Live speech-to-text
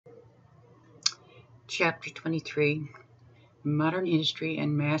Chapter 23, Modern Industry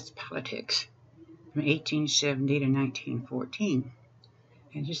and Mass Politics, from 1870 to 1914.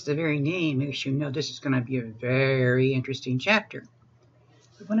 And just the very name makes you know this is going to be a very interesting chapter.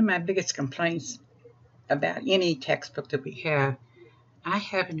 But one of my biggest complaints about any textbook that we have, I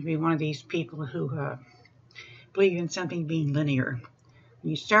happen to be one of these people who believe in something being linear.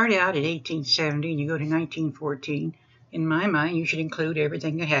 When you start out at 1870 and you go to 1914, in my mind, you should include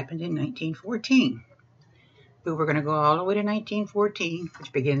everything that happened in 1914. But we're going to go all the way to 1914,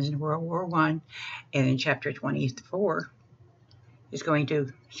 which begins in World War I, and in chapter 24 is going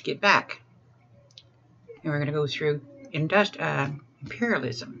to skip back. And we're going to go through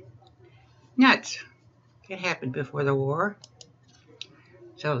imperialism. Nuts. It happened before the war.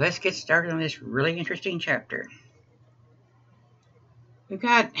 So let's get started on this really interesting chapter. In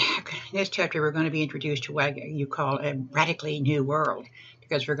this chapter, we're going to be introduced to what you call a radically new world,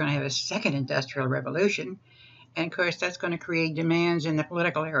 because we're going to have a second industrial revolution. And of course, that's going to create demands in the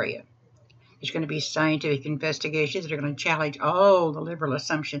political area. There's going to be scientific investigations that are going to challenge all the liberal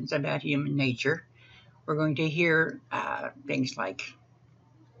assumptions about human nature. We're going to hear things like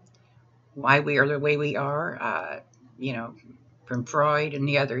why we are the way we are, from Freud and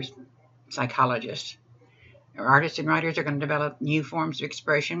the other psychologists. Our artists and writers are going to develop new forms of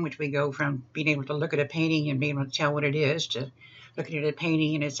expression, which we go from being able to look at a painting and being able to tell what it is to looking at a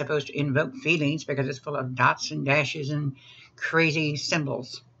painting and it's supposed to invoke feelings because it's full of dots and dashes and crazy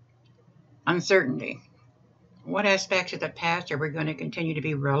symbols. Uncertainty. What aspects of the past are we going to continue to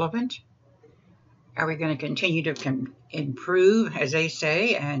be relevant? Are we going to continue to improve, as they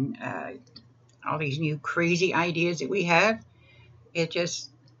say, and all these new crazy ideas that we have? It just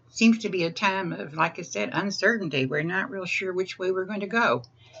seems to be a time of, like I said, uncertainty. We're not real sure which way we're going to go.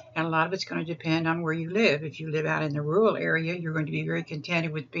 And a lot of it's going to depend on where you live. If you live out in the rural area, you're going to be very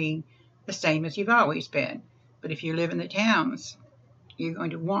contented with being the same as you've always been. But if you live in the towns, you're going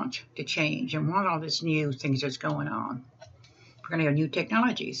to want to change and want all this new things that's going on. We're going to have new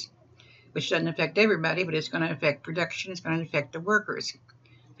technologies, which doesn't affect everybody, but it's going to affect production. It's going to affect the workers.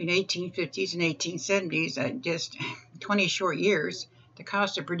 In the 1850s and 1870s, just 20 short years, the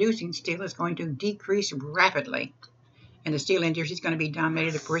cost of producing steel is going to decrease rapidly. And the steel industry is going to be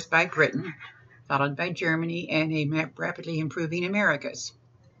dominated, of course, by Britain, followed by Germany, and a rapidly improving Americas.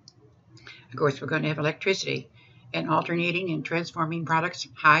 Of course, we're going to have electricity and alternating and transforming products.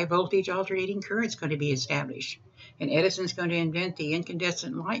 High voltage alternating current is going to be established. And Edison's going to invent the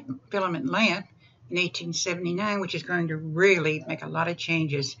incandescent light filament lamp in 1879, which is going to really make a lot of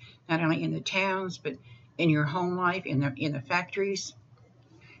changes, not only in the towns, but in your home life, in the factories.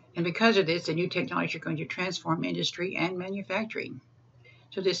 And because of this, the new technology are going to transform industry and manufacturing.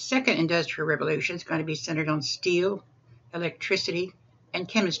 So this second industrial revolution is going to be centered on steel, electricity, and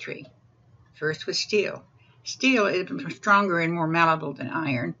chemistry. First with steel. Steel is stronger and more malleable than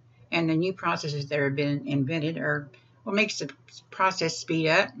iron, and the new processes that have been invented are what makes the process speed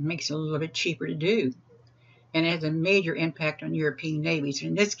up and makes it a little bit cheaper to do. And it has a major impact on European navies.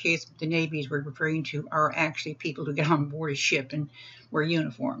 In this case, the navies we're referring to are actually people who get on board a ship and wear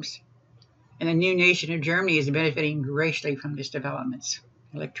uniforms. And the new nation of Germany is benefiting greatly from these developments.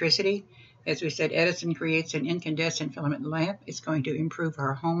 Electricity, as we said, Edison creates an incandescent filament lamp. It's going to improve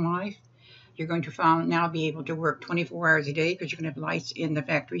our home life. You're going to now be able to work 24 hours a day because you're going to have lights in the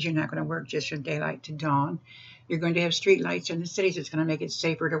factories. You're not going to work just from daylight to dawn. You're going to have street lights in the cities. It's going to make it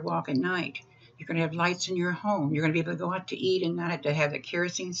safer to walk at night. You're going to have lights in your home. You're going to be able to go out to eat and not have to have the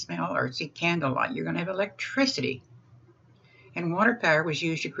kerosene smell or see candlelight. You're going to have electricity. And water power was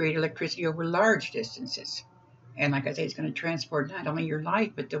used to create electricity over large distances. And like I say, it's going to transport not only your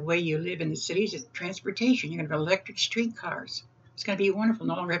life, but the way you live in the cities. It's transportation. You're going to have electric streetcars. It's going to be wonderful.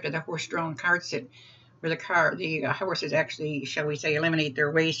 No longer have to have the horse-drawn carts where the horses actually, shall we say, eliminate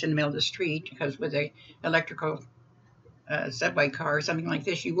their waste in the middle of the street. Because with a electrical subway car or something like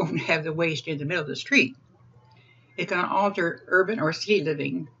this, you won't have the waste in the middle of the street. It's going to alter urban or city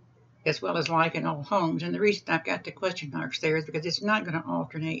living as well as life in all homes. And the reason I've got the question marks there is because it's not going to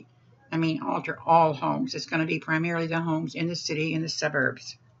alter all homes. It's going to be primarily the homes in the city and the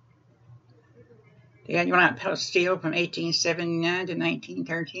suburbs. The annual output of steel from 1879 to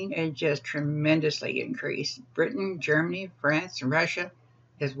 1913 has just tremendously increased. Britain, Germany, France, Russia,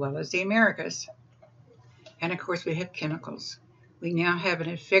 as well as the Americas. And of course, we have chemicals. We now have an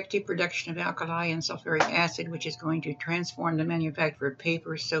effective production of alkali and sulfuric acid, which is going to transform the manufacture of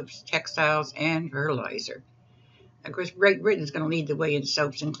paper, soaps, textiles, and fertilizer. Of course, Great Britain is going to lead the way in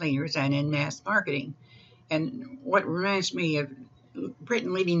soaps and cleaners and in mass marketing. And what reminds me of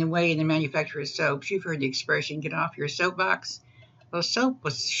Britain leading the way in the manufacture of soaps, you've heard the expression, get off your soapbox. Well, soap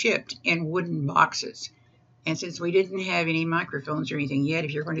was shipped in wooden boxes. And since we didn't have any microphones or anything yet,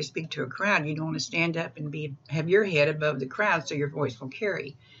 if you're going to speak to a crowd, you don't want to stand up and have your head above the crowd so your voice will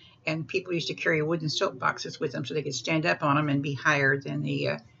carry. And people used to carry wooden soap boxes with them so they could stand up on them and be higher than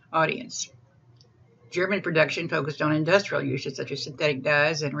the audience. German production focused on industrial uses such as synthetic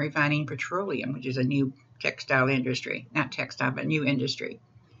dyes and refining petroleum, which is a new textile industry. Not textile, but new industry.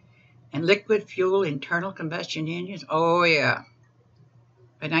 And liquid fuel internal combustion engines, oh yeah.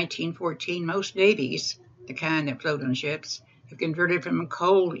 By 1914, most navies, the kind that float on ships, have converted from a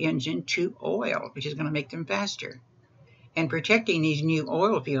coal engine to oil, which is going to make them faster. And protecting these new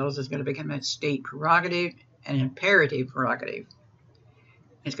oil fields is going to become a state prerogative and an imperative prerogative.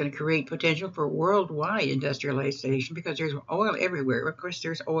 It's going to create potential for worldwide industrialization because there's oil everywhere. Of course,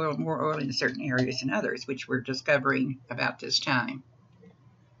 there's more oil in certain areas than others, which we're discovering about this time.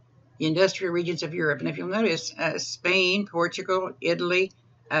 The industrial regions of Europe, and if you'll notice, Spain, Portugal, Italy,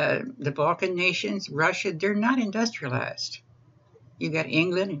 the Balkan nations, Russia, they're not industrialized. You've got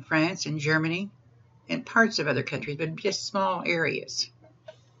England and France and Germany and parts of other countries, but just small areas.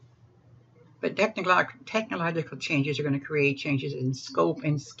 But technological changes are going to create changes in scope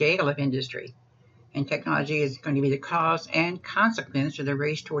and scale of industry. And technology is going to be the cause and consequence of the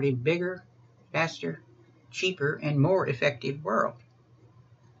race toward a bigger, faster, cheaper, and more effective world.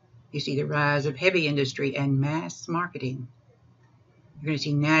 You see the rise of heavy industry and mass marketing. You're going to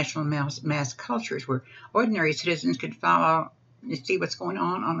see national mass cultures where ordinary citizens could follow and see what's going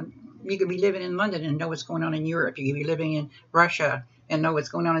on. You could be living in London and know what's going on in Europe. You could be living in Russia and know what's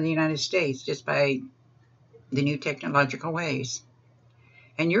going on in the United States just by the new technological ways.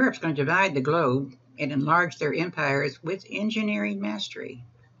 And Europe's going to divide the globe and enlarge their empires with engineering mastery.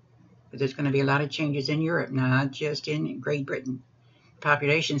 But there's going to be a lot of changes in Europe, not just in Great Britain. The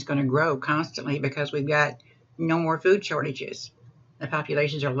population is going to grow constantly because we've got no more food shortages. The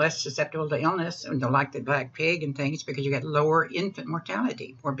populations are less susceptible to illness, and like the black pig and things, because you got lower infant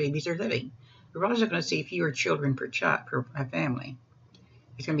mortality, more babies are living. We're also going to see fewer children per family.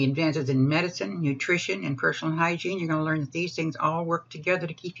 There's going to be advances in medicine, nutrition, and personal hygiene. You're going to learn that these things all work together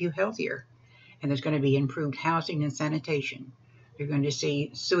to keep you healthier. And there's going to be improved housing and sanitation. You're going to see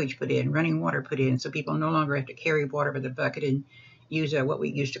sewage put in, running water put in, so people no longer have to carry water with a bucket and use what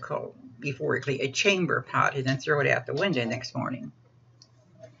we used to call, metaphorically, a chamber pot and then throw it out the window next morning.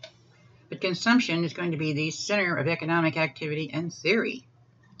 But consumption is going to be the center of economic activity and theory.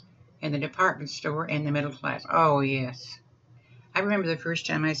 And the department store and the middle class. Oh, yes. I remember the first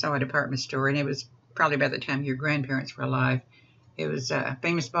time I saw a department store, and it was probably by the time your grandparents were alive. It was a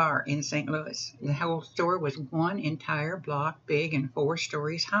famous bar in St. Louis. The whole store was one entire block big and 4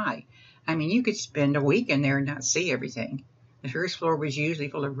 stories high. I mean, you could spend a week in there and not see everything. The first floor was usually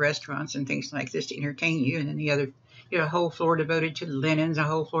full of restaurants and things like this to entertain you, and then the other, a whole floor devoted to linens, a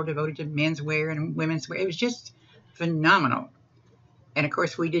whole floor devoted to menswear and women's wear. It was just phenomenal. And of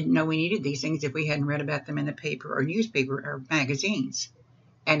course, we didn't know we needed these things if we hadn't read about them in the paper or newspaper or magazines.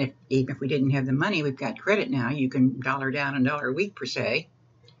 And even if we didn't have the money, we've got credit now. You can dollar down $1 a week per se.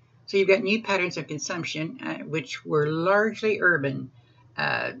 So you've got new patterns of consumption, which were largely urban.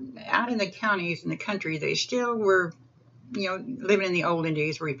 Out in the counties in the country, they still were, living in the olden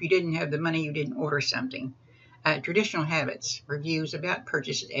days where if you didn't have the money, you didn't order something. Traditional habits were views about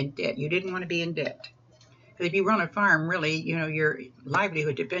purchases and debt. You didn't want to be in debt. Because if you were on a farm, really, your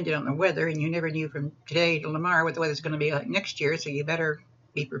livelihood depended on the weather, and you never knew from today till tomorrow what the weather's going to be like next year, so you better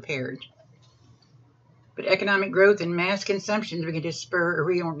be prepared. But economic growth and mass consumption begin to spur a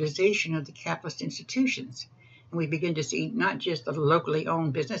reorganization of the capitalist institutions. And we begin to see not just the locally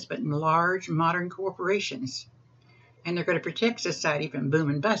owned business, but large modern corporations. And they're going to protect society from boom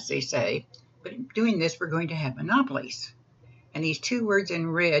and bust, they say. But in doing this, we're going to have monopolies. And these 2 words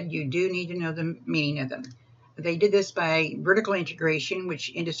in red, you do need to know the meaning of them. They did this by vertical integration,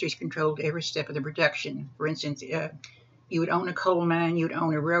 which industries controlled every step of the production. For instance, you would own a coal mine, you would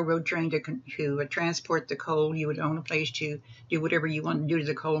own a railroad train to transport the coal, you would own a place to do whatever you want to do to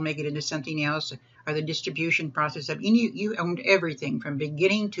the coal, make it into something else, or the distribution process of you owned everything from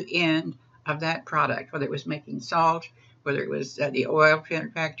beginning to end of that product, whether it was making salt, whether it was the oil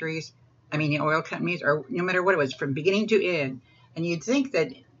factories, the oil companies, or no matter what it was, from beginning to end. And you'd think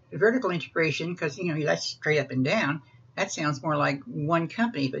that vertical integration, because, that's straight up and down, that sounds more like one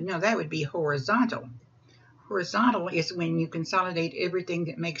company, but no, that would be horizontal. Horizontal is when you consolidate everything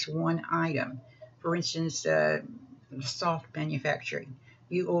that makes one item. For instance, salt manufacturing.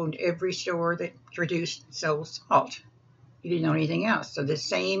 You owned every store that sold salt. You didn't own anything else. So the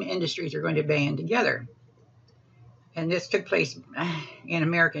same industries are going to band together. And this took place in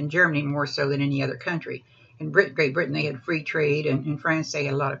America and Germany more so than any other country. In Great Britain, they had free trade, and in France, they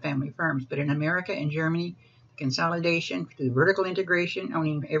had a lot of family firms. But in America and Germany, consolidation through vertical integration,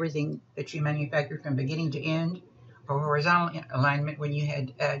 owning everything that you manufacture from beginning to end, or horizontal alignment when you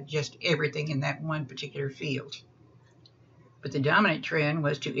had just everything in that one particular field. But the dominant trend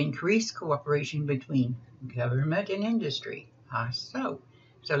was to increase cooperation between government and industry. So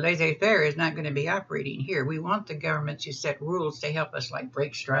laissez-faire is not going to be operating here. We want the government to set rules to help us, like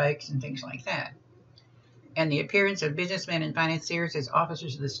break strikes and things like that. And the appearance of businessmen and financiers as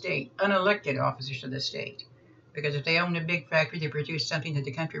officers of the state, unelected officers of the state. Because if they owned a big factory that produced something that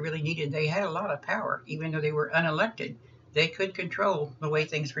the country really needed, they had a lot of power. Even though they were unelected, they could control the way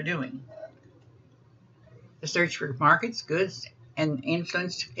things were doing. The search for markets, goods, and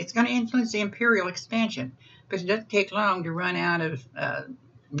influence, it's going to influence the imperial expansion. Because it doesn't take long to run out of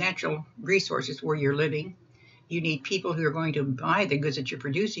natural resources where you're living. You need people who are going to buy the goods that you're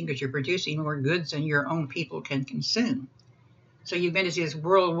producing, because you're producing more goods than your own people can consume. So you've got this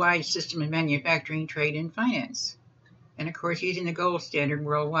worldwide system of manufacturing, trade, and finance. And of course, using the gold standard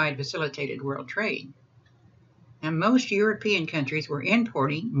worldwide facilitated world trade. Now, most European countries were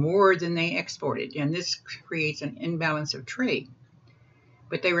importing more than they exported, and this creates an imbalance of trade.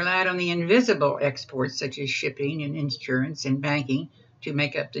 But they relied on the invisible exports, such as shipping and insurance and banking, to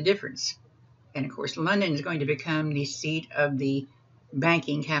make up the difference. And of course, London is going to become the seat of the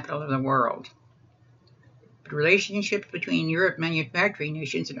banking capital of the world. But relationships between Europe manufacturing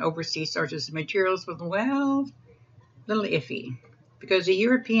nations and overseas sources of materials was, well, a little iffy. Because the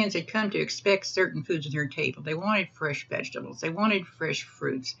Europeans had come to expect certain foods on their table. They wanted fresh vegetables. They wanted fresh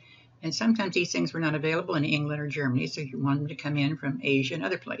fruits. And sometimes these things were not available in England or Germany, so you wanted them to come in from Asia and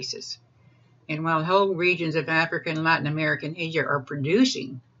other places. And while whole regions of Africa and Latin America and Asia are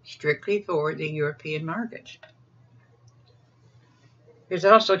producing strictly for the European market. There's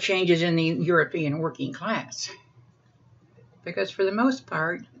also changes in the European working class. Because for the most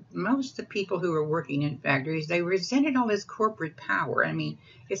part, most of the people who were working in factories, they resented all this corporate power. I mean,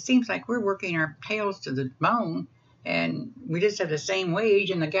 it seems like we're working our tails to the bone, and we just have the same wage,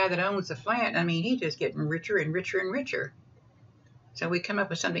 and the guy that owns the flat, I mean, he's just getting richer and richer and richer. So we come up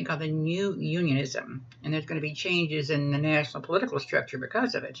with something called the New Unionism, and there's going to be changes in the national political structure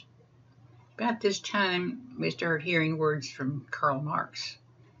because of it. About this time, we started hearing words from Karl Marx.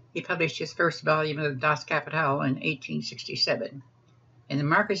 He published his first volume of Das Kapital in 1867. And the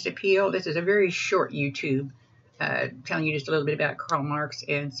Marxist Appeal, this is a very short YouTube telling you just a little bit about Karl Marx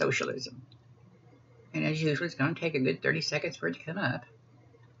and socialism. And as usual, it's going to take a good 30 seconds for it to come up.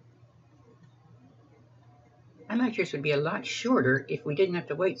 My lectures would be a lot shorter if we didn't have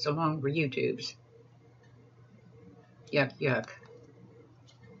to wait so long for YouTubes. Yuck, yuck.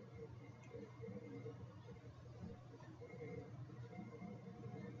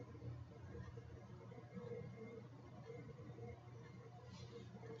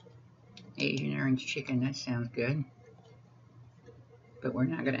 Asian orange chicken, that sounds good. But we're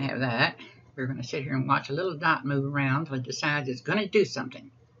not going to have that. We're going to sit here and watch a little dot move around until it decides it's going to do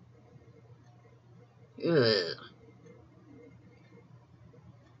something. Ugh.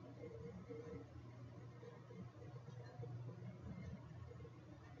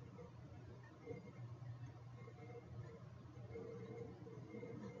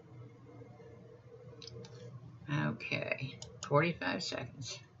 Okay, 45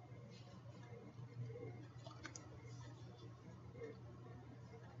 seconds.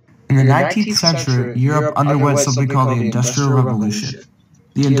 In the 19th century, Europe underwent something called the Industrial Revolution.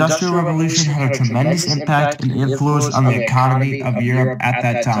 The Industrial Revolution had a tremendous impact and influence on the economy of Europe at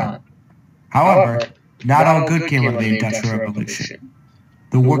that time. However, not all good came of the Industrial Revolution.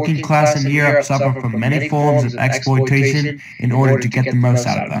 The working class in Europe suffered from many forms of exploitation in order to get the most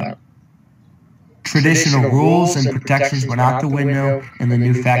out of them. Traditional rules and protections went out the window in the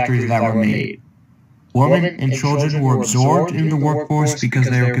new factories that were made. Women and children were absorbed in the workforce because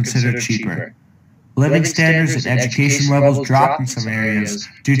they were considered cheaper. Living standards and education levels dropped in some areas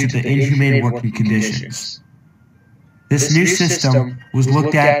due to the inhumane working conditions. This new system was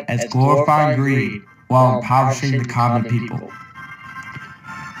looked at as glorifying greed while impoverishing the common people.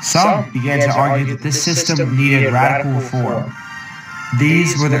 Some began to argue that this system needed radical reform.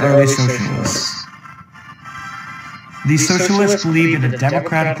 These were the early socialists. These socialists believed in a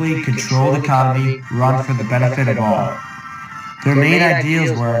democratically controlled economy run for the benefit of all. Their main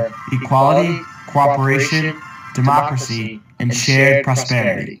ideals were equality, cooperation, democracy, and shared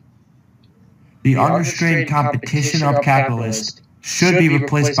prosperity. The unrestrained competition of capitalists should be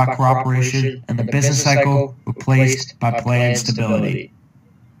replaced by cooperation and the business cycle replaced by planned stability.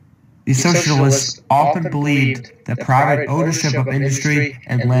 These socialists often believed that private ownership of industry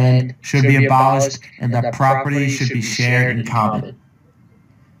and land should be abolished and that property should be shared in common.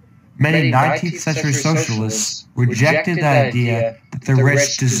 Many 19th century socialists rejected the idea that the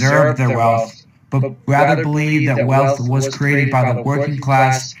rich deserved their wealth, but rather believed that wealth was created by the working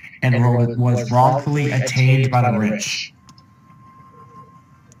class and was wrongfully attained by the rich.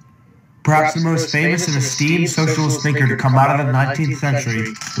 Perhaps the most famous and esteemed socialist thinker to come out of the 19th century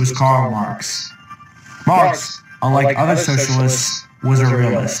was Karl Marx. Marx, unlike other socialists, was a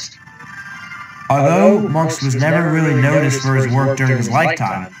realist. Although Marx was never really noticed for his work during his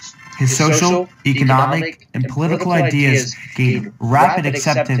lifetime, his social, economic, and political ideas gained rapid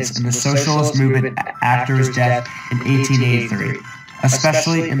acceptance in the socialist movement after his death in 1883,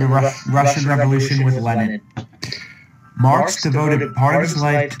 especially in the Russian Revolution with Lenin. Marx devoted part of his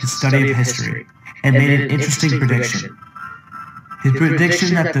life to the study of history and made an interesting prediction. His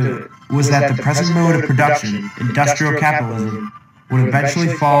prediction was that the present mode of production, industrial capitalism, would eventually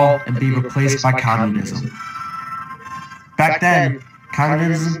fall and be replaced by communism. Back then,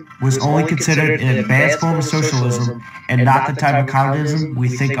 communism was only considered an advanced form of socialism and not the type of communism we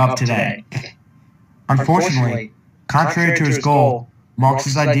think of today. Unfortunately, contrary to his goal,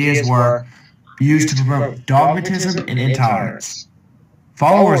 Marx's ideas were used to promote dogmatism and intolerance.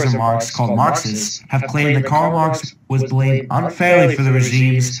 Followers of Marx, called Marxists, have claimed that Karl Marx was blamed unfairly for the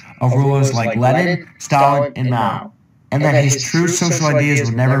regimes of rulers like Lenin, Stalin, and Mao, and that his true social ideas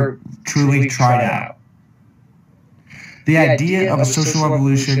were never truly tried out. The idea of a social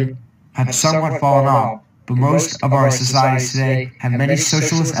revolution had somewhat fallen off, but most of our societies today have many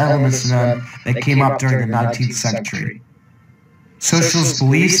socialist elements in them that came up during the 19th century. Socialist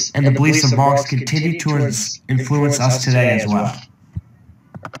beliefs and the beliefs of Marx continue to influence us today as well.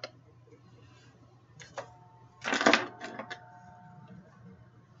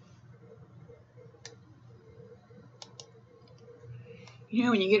 You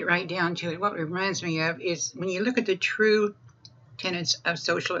know, when you get right down to it, what it reminds me of is when you look at the true tenets of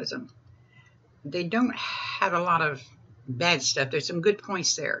socialism, they don't have a lot of bad stuff. There's some good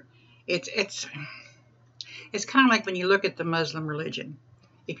points there. It's kind of like when you look at the Muslim religion.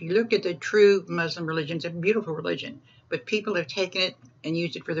 If you look at the true Muslim religion, it's a beautiful religion, but people have taken it and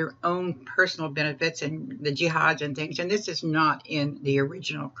used it for their own personal benefits and the jihads and things, and this is not in the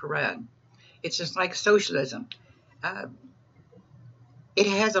original Quran. It's just like socialism. It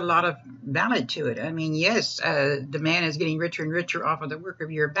has a lot of valid to it. I mean, yes, the man is getting richer and richer off of the work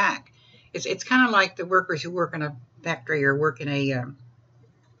of your back. It's kind of like the workers who work in a factory or work in a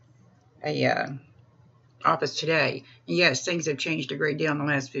office today. And yes, things have changed a great deal in the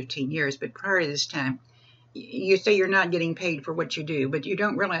last 15 years, but prior to this time, you say you're not getting paid for what you do, but you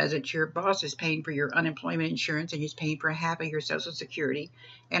don't realize that your boss is paying for your unemployment insurance and he's paying for half of your Social Security.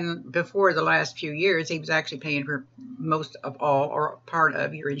 And before the last few years, he was actually paying for most of all or part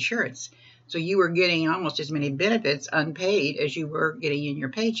of your insurance. So you were getting almost as many benefits unpaid as you were getting in your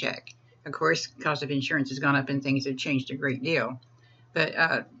paycheck. Of course, cost of insurance has gone up and things have changed a great deal.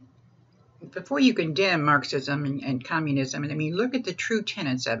 But before you condemn Marxism and communism, I mean, look at the true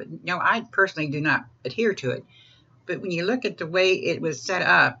tenets of it. No, I personally do not adhere to it. But when you look at the way it was set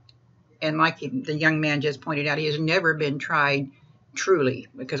up, and like the young man just pointed out, he has never been tried truly,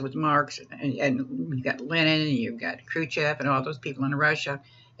 because with Marx, and you've got Lenin, and you've got Khrushchev, and all those people in Russia,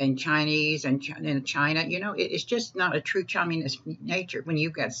 and Chinese, and China, you know, it's just not a true communist nature when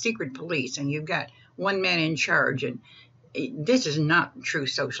you've got secret police, and you've got one man in charge, and this is not true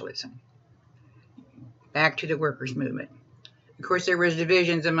socialism. Back to the workers' movement. Of course, there was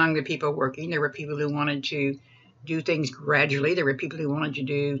divisions among the people working. There were people who wanted to do things gradually. There were people who wanted to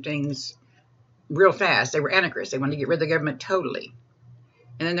do things real fast. They were anarchists. They wanted to get rid of the government totally.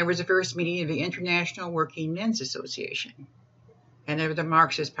 And then there was the first meeting of the International Working Men's Association. And there were the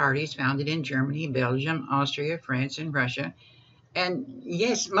Marxist parties founded in Germany, Belgium, Austria, France, and Russia. And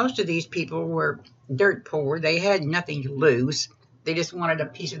yes, most of these people were dirt poor. They had nothing to lose. They just wanted a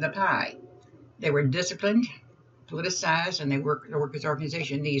piece of the pie. They were disciplined, politicized, and they worked the workers'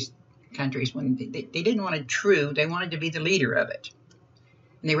 organization in these countries. When they didn't want it true, they wanted to be the leader of it.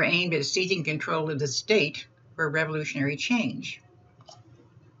 And they were aimed at seizing control of the state for revolutionary change.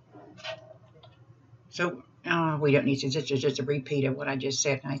 So, we don't need to, this is just a repeat of what I just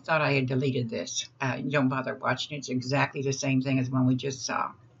said. And I thought I had deleted this. Don't bother watching it. It's exactly the same thing as one we just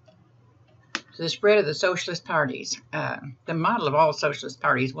saw. So the spread of the socialist parties. The model of all socialist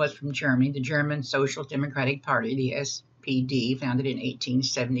parties was from Germany, the German Social Democratic Party, the SPD, founded in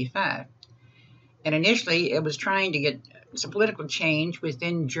 1875. And initially, it was trying to get some political change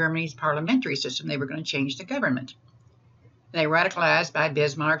within Germany's parliamentary system. They were going to change the government. They were radicalized by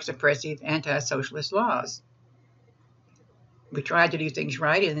Bismarck's oppressive anti-socialist laws. We tried to do things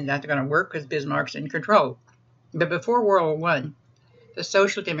right, and that's going to work because Bismarck's in control. But before World War I, the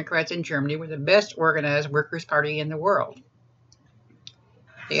Social Democrats in Germany were the best organized workers' party in the world.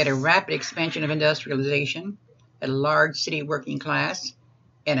 They had a rapid expansion of industrialization, a large city working class,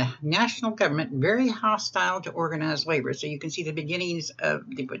 and a national government very hostile to organized labor. So you can see the beginnings of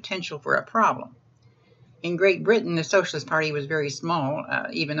the potential for a problem. In Great Britain, the Socialist Party was very small,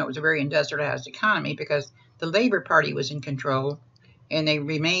 even though it was a very industrialized economy, because the Labour Party was in control, and they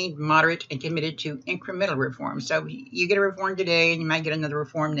remained moderate and committed to incremental reform. So you get a reform today, and you might get another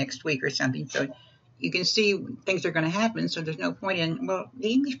reform next week or something. So you can see things are going to happen, so there's no point in, well,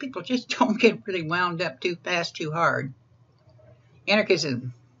 the English people just don't get really wound up too fast, too hard.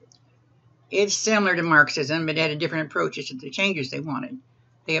 Anarchism. It's similar to Marxism, but it had different approaches to the changes they wanted.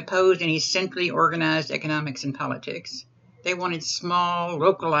 They opposed any centrally organized economics and politics. They wanted small,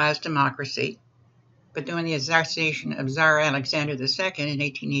 localized democracy. But during the assassination of Tsar Alexander II in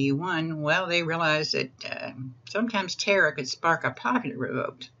 1881, well, they realized that sometimes terror could spark a popular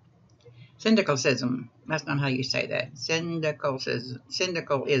revolt. Syndicalism. That's not how you say that. Syndicalism.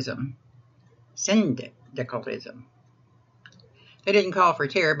 They didn't call for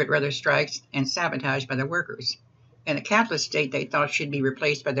terror, but rather strikes and sabotage by the workers. And the capitalist state they thought should be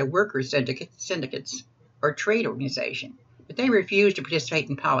replaced by the workers' syndicates or trade organization. But they refused to participate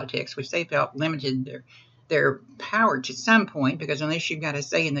in politics, which they felt limited their power to some point, because unless you've got a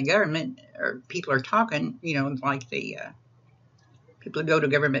say in the government, or people are talking, like the people who go to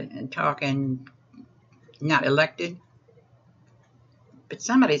government and talk and not elected. But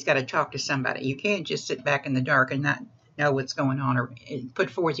somebody's got to talk to somebody. You can't just sit back in the dark and not know what's going on or put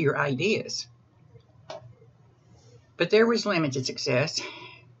forth your ideas. But there was limited success.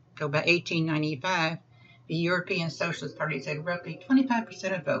 So by 1895, the European Socialist parties had roughly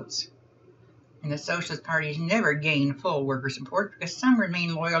 25% of votes. And the Socialist parties never gained full worker support because some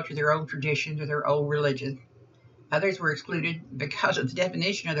remained loyal to their old traditions or their old religion. Others were excluded because of the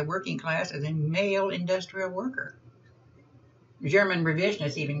definition of the working class as a male industrial worker. German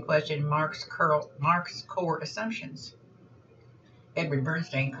revisionists even questioned Marx's core assumptions. Edward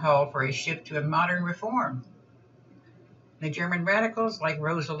Bernstein called for a shift to a modern reform. The German radicals, like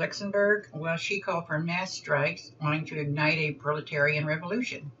Rosa Luxemburg, well, she called for mass strikes, wanting to ignite a proletarian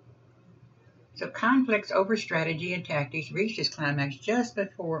revolution. So conflicts over strategy and tactics reached its climax just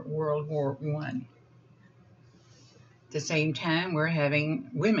before World War I. At the same time, we're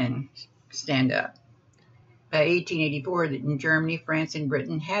having women stand up. By 1884, in Germany, France, and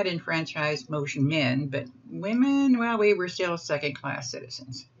Britain had enfranchised most men, but women, well, we were still second-class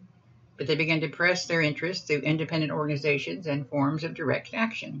citizens. But they began to press their interests through independent organizations and forms of direct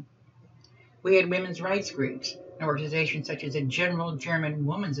action. We had women's rights groups, organizations such as the General German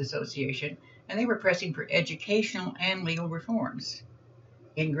Women's Association, and they were pressing for educational and legal reforms.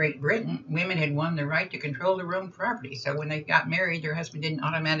 In Great Britain, women had won the right to control their own property, so when they got married, their husband didn't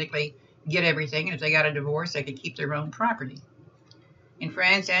automatically get everything, and if they got a divorce, they could keep their own property. In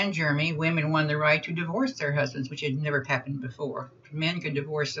France and Germany, women won the right to divorce their husbands, which had never happened before. Men could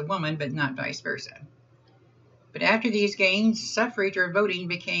divorce a woman, but not vice versa. But after these gains, suffrage or voting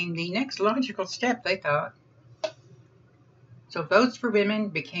became the next logical step, they thought. So votes for women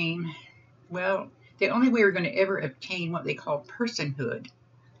became, well, the only way we're going to ever obtain what they call personhood,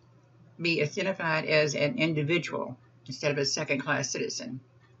 be identified as an individual instead of a second-class citizen.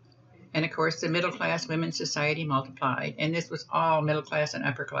 And of course, the middle-class women's society multiplied, and this was all middle-class and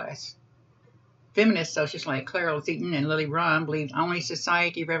upper-class. Feminist socialists like Clara Zetkin and Lily Rahm believed only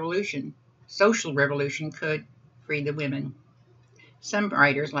social revolution could free the women. Some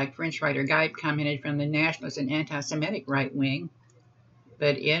writers, like French writer Guy, commented from the nationalist and anti-Semitic right wing,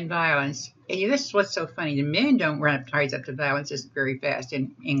 but in violence, and this is what's so funny, the men don't rise up to violence very fast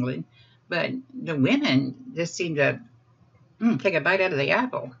in England, but the women just seem to take a bite out of the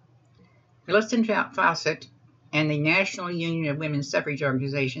apple. Millicent Fawcett and the National Union of Women's Suffrage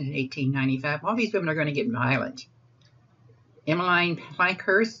Organizations in 1895, all these women are going to get violent. Emmeline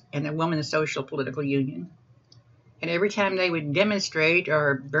Pankhurst and the Women's Social Political Union. And every time they would demonstrate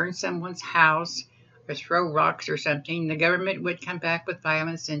or burn someone's house or throw rocks or something, the government would come back with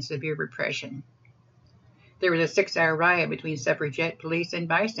violence and severe repression. There was a 6-hour riot between suffragette police and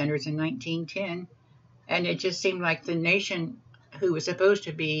bystanders in 1910, and it just seemed like the nation, who was supposed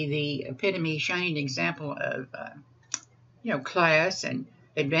to be the epitome, shining example of, class and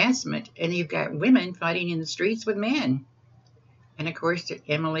advancement, and you've got women fighting in the streets with men. And of course, the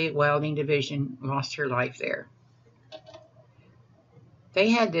Emily Wilding division lost her life there. They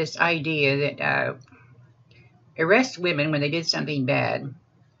had this idea that arrest women when they did something bad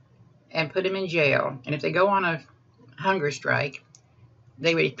and put them in jail. And if they go on a hunger strike,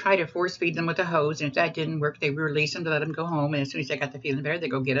 they would try to force feed them with a hose. And if that didn't work, they would release them to let them go home. And as soon as they got the feeling better,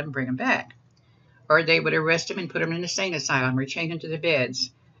 they'd go get them and bring them back. Or they would arrest them and put them in a insane asylum or chain them to the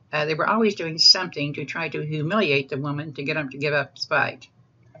beds. They were always doing something to try to humiliate the woman to get them to give up the fight.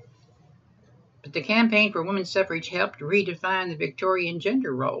 But the campaign for women's suffrage helped redefine the Victorian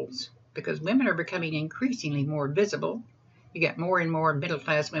gender roles because women are becoming increasingly more visible. You got more and more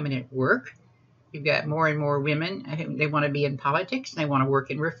middle-class women at work. You've got more and more women who they want to be in politics and they want to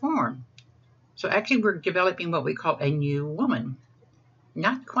work in reform. So actually we're developing what we call a new woman.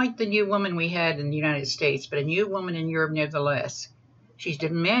 Not quite the new woman we had in the United States, but a new woman in Europe nevertheless. She's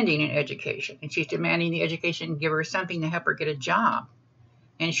demanding an education, and she's demanding the education give her something to help her get a job.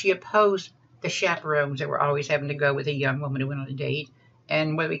 And she opposed the chaperones that were always having to go with a young woman who went on a date,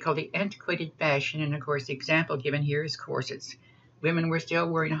 and what we call the antiquated fashion. And of course, the example given here is corsets. Women were still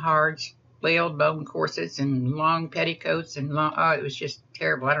wearing hard, flailed bone corsets and long petticoats and it was just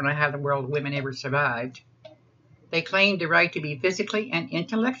terrible. I don't know how the world of women ever survived. They claimed the right to be physically and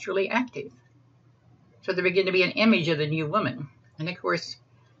intellectually active. So there began to be an image of the new woman. And of course,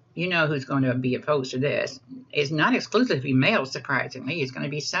 you know who's going to be opposed to this. It's not exclusively males, surprisingly. It's going to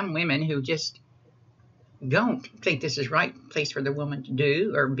be some women who just don't think this is the right place for the woman to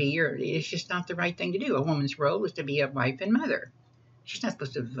do or be, or it's just not the right thing to do. A woman's role is to be a wife and mother. She's not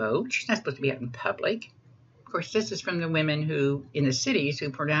supposed to vote. She's not supposed to be out in public. Of course, this is from the women who, in the cities,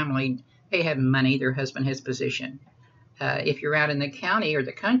 who predominantly, they have money, their husband has position. If you're out in the county or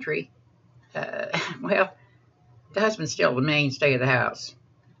the country, well, the husband's still the mainstay of the house.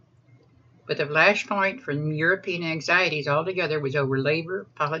 But the flashpoint from European anxieties altogether was over labor,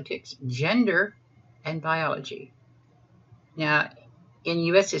 politics, gender, and biology. Now, in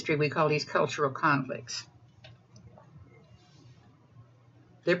U.S. history, we call these cultural conflicts.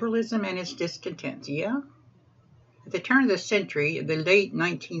 Liberalism and its discontents, yeah? At the turn of the century, the late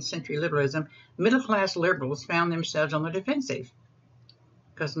 19th century liberalism, middle-class liberals found themselves on the defensive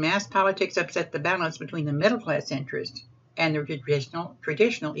because mass politics upset the balance between the middle-class interests and the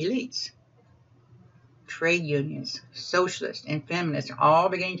traditional elites. Trade unions, socialists, and feminists all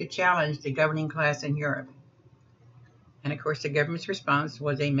began to challenge the governing class in Europe. And of course, the government's response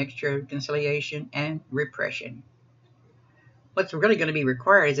was a mixture of conciliation and repression. What's really going to be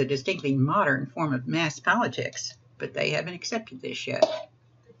required is a distinctly modern form of mass politics, but they haven't accepted this yet.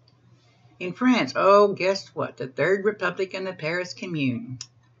 In France, guess what? The Third Republic and the Paris Commune.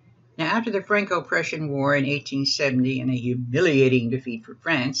 Now, after the Franco-Prussian War in 1870 and a humiliating defeat for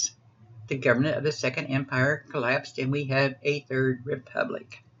France, the government of the Second Empire collapsed and we have a Third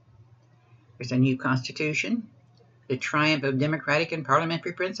Republic. There's a new constitution, the triumph of democratic and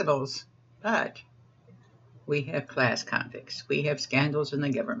parliamentary principles, but we have class conflicts, we have scandals in the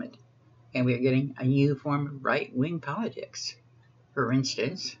government, and we are getting a new form of right-wing politics. For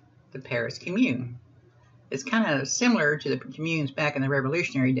instance, the Paris Commune. It's kind of similar to the communes back in the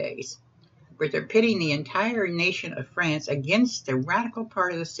revolutionary days, where they're pitting the entire nation of France against the radical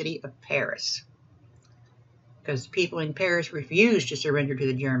part of the city of Paris. Because people in Paris refused to surrender to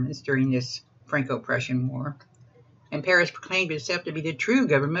the Germans during this Franco-Prussian War, and Paris proclaimed itself to be the true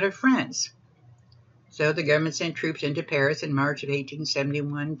government of France. So the government sent troops into Paris in March of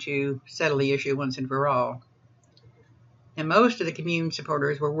 1871 to settle the issue once and for all. Now, most of the Commune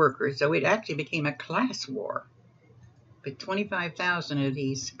supporters were workers, so it actually became a class war. But 25,000 of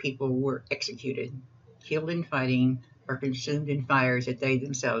these people were executed, killed in fighting, or consumed in fires that they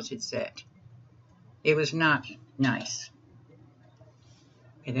themselves had set. It was not nice.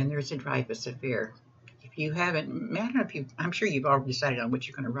 And then there's the Dreyfus Affair. If you haven't, I don't know if I'm sure you've already decided on what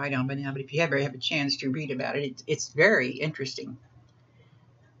you're going to write on by now, but if you ever have a chance to read about it, it's very interesting.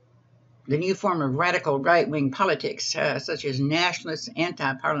 The new form of radical right-wing politics, such as nationalists,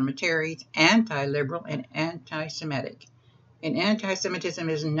 anti-parliamentarians, anti-liberal, and anti-Semitic. And anti-Semitism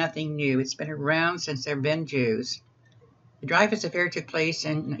is nothing new. It's been around since there have been Jews. The Dreyfus Affair took place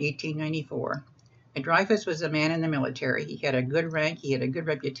in 1894. And Dreyfus was a man in the military. He had a good rank. He had a good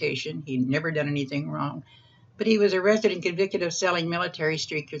reputation. He'd never done anything wrong. But he was arrested and convicted of selling military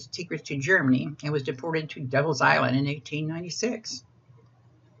secrets to Germany and was deported to Devil's Island in 1896.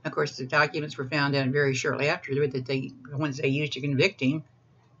 Of course, the documents were found out very shortly after that the ones they used to convict him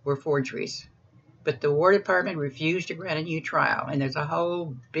were forgeries. But the War Department refused to grant a new trial, and there's a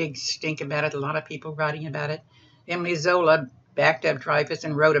whole big stink about it, a lot of people writing about it. Emily Zola backed up Dreyfus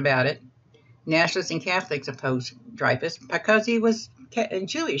and wrote about it. Nationalists and Catholics opposed Dreyfus because he was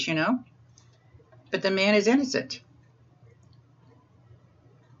Jewish, you know. But the man is innocent.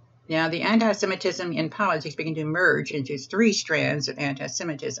 Now, the anti-Semitism in politics began to merge into three strands of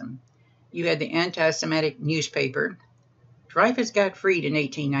anti-Semitism. You had the anti-Semitic newspaper. Dreyfus got freed in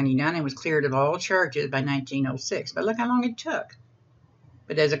 1899 and was cleared of all charges by 1906. But look how long it took.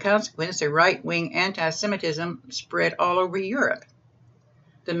 But as a consequence, the right-wing anti-Semitism spread all over Europe.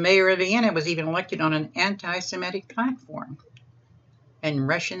 The mayor of Vienna was even elected on an anti-Semitic platform. And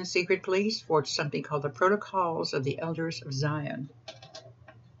Russian secret police forged something called the Protocols of the Elders of Zion.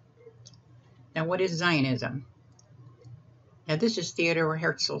 Now, what is Zionism? Now, this is Theodor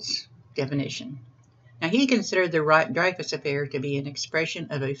Herzl's definition. Now, he considered the Dreyfus affair to be an expression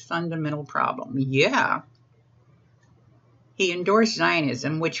of a fundamental problem. Yeah. He endorsed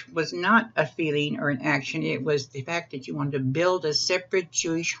Zionism, which was not a feeling or an action. It was the fact that you wanted to build a separate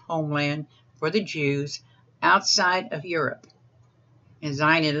Jewish homeland for the Jews outside of Europe. And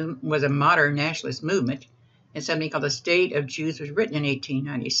Zionism was a modern nationalist movement, and something called the State of Jews was written in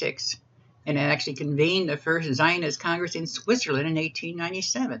 1896. And it actually convened the first Zionist Congress in Switzerland in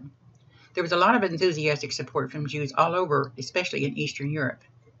 1897. There was a lot of enthusiastic support from Jews all over, especially in Eastern Europe.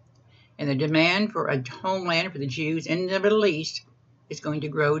 And the demand for a homeland for the Jews in the Middle East is going to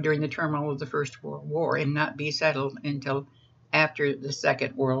grow during the turmoil of the First World War and not be settled until after the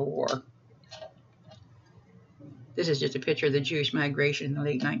Second World War. This is just a picture of the Jewish migration in the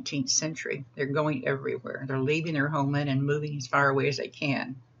late 19th century. They're going everywhere. They're leaving their homeland and moving as far away as they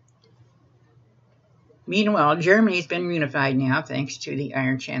can. Meanwhile, Germany's been reunified now, thanks to the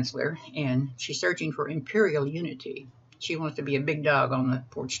Iron Chancellor, and she's searching for imperial unity. She wants to be a big dog on the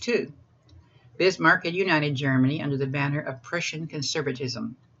porch, too. Bismarck had united Germany under the banner of Prussian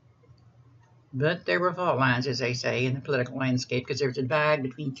conservatism. But there were fault lines, as they say, in the political landscape, because there was a divide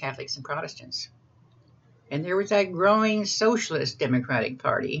between Catholics and Protestants. And there was that growing Socialist Democratic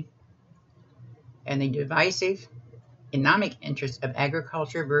Party and the divisive economic interests of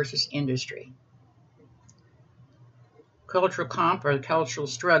agriculture versus industry. Cultural Kampf, or the cultural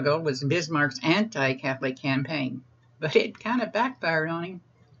struggle, was Bismarck's anti-Catholic campaign, but it kind of backfired on him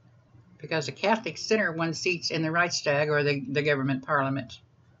because the Catholic center won seats in the Reichstag, or the government parliament.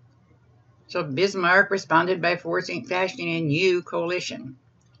 So Bismarck responded by fashioning a new coalition,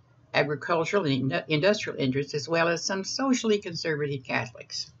 agricultural and industrial interests, as well as some socially conservative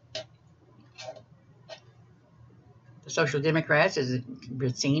Catholics. The Social Democrats were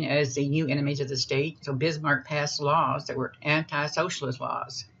seen as the new enemies of the state, so Bismarck passed laws that were anti-socialist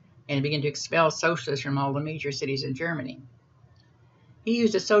laws and began to expel socialists from all the major cities in Germany. He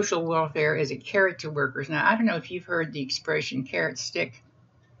used the social welfare as a carrot to workers. Now, I don't know if you've heard the expression carrot stick.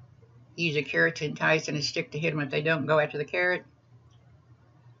 He used a carrot to entice and a stick to hit them if they don't go after the carrot.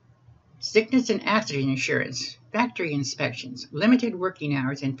 Sickness and accident insurance, factory inspections, limited working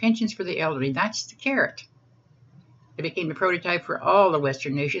hours, and pensions for the elderly, that's the carrot. It became a prototype for all the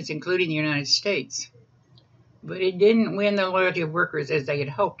Western nations, including the United States. But it didn't win the loyalty of workers as they had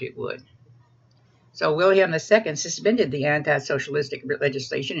hoped it would. So William II suspended the anti-socialistic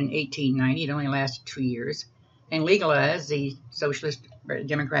legislation in 1890. It only lasted 2 years, and legalized the Socialist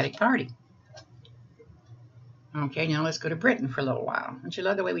Democratic Party. Okay, now let's go to Britain for a little while. Don't you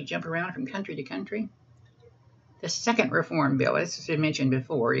love the way we jump around from country to country? The second reform bill, as I mentioned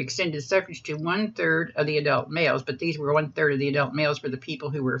before, extended suffrage to 1/3 of the adult males, but these were 1/3 of the adult males for the people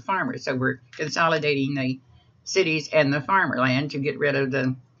who were farmers. So we're consolidating the cities and the farmer land to get rid of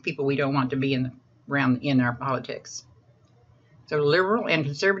the people we don't want to be around in our politics. So liberal and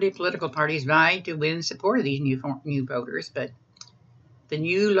conservative political parties vied to win support of these new voters, but the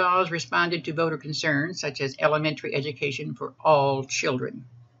new laws responded to voter concerns, such as elementary education for all children.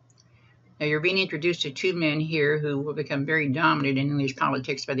 Now, you're being introduced to two men here who will become very dominant in English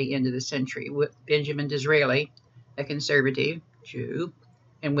politics by the end of the century. Benjamin Disraeli, a conservative Jew,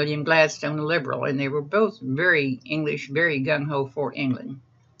 and William Gladstone, a liberal, and they were both very English, very gung-ho for England.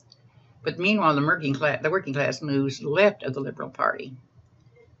 But meanwhile, the working class moves left of the Liberal Party,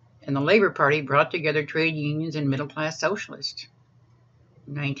 and the Labour Party brought together trade unions and middle-class socialists.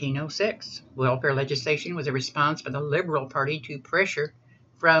 In 1906, welfare legislation was a response by the Liberal Party to pressure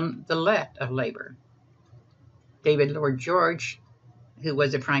from the left of Labour. David Lloyd George, who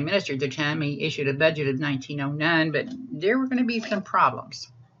was the Prime Minister at the time, he issued a budget of 1909, but there were going to be some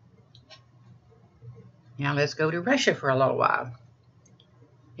problems. Now let's go to Russia for a little while.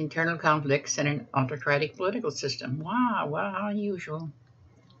 Internal conflicts and an autocratic political system. Wow, how unusual.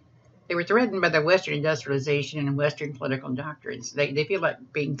 They were threatened by the Western industrialization and Western political doctrines. They feel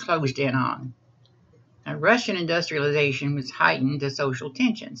like being closed in on. Now, Russian industrialization was heightened to social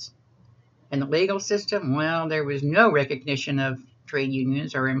tensions. And the legal system, well, there was no recognition of trade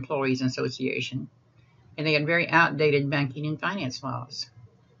unions or employees association, and they had very outdated banking and finance laws.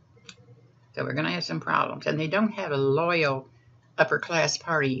 So we're going to have some problems. And they don't have a loyal upper-class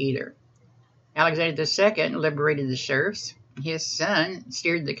party either. Alexander II liberated the serfs. His son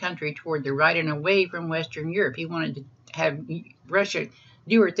steered the country toward the right and away from Western Europe. He wanted to have Russia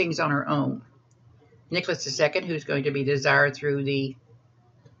do her things on her own. Nicholas II, who's going to be the Tsar through the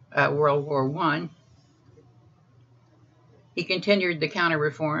World War I, he continued the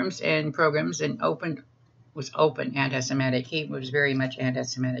counter-reforms and programs and was open anti-Semitic. He was very much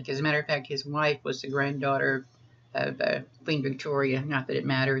anti-Semitic. As a matter of fact, his wife was the granddaughter of Queen Victoria, not that it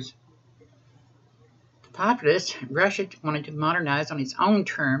matters. The populace, Russia wanted to modernize on its own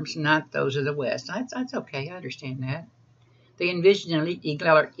terms, not those of the West. That's okay, I understand that. They envisioned an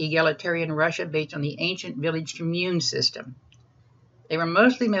egalitarian Russia based on the ancient village commune system. They were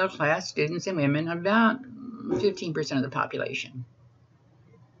mostly middle-class students and women, about 15% of the population.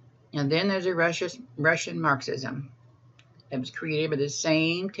 And then there's a Russian Marxism that was created by the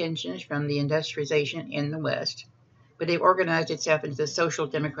same tensions from the industrialization in the West, but they organized itself into the Social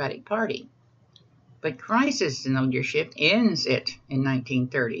Democratic Party. But crisis in the leadership ends it in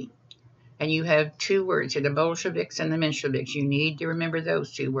 1930. And you have two words here, the Bolsheviks and the Mensheviks. You need to remember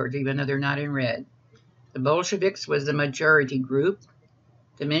those two words, even though they're not in red. The Bolsheviks was the majority group.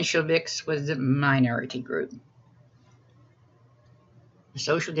 The Mensheviks was the minority group. The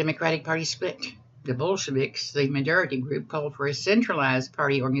Social Democratic Party split. The Bolsheviks, the majority group, called for a centralized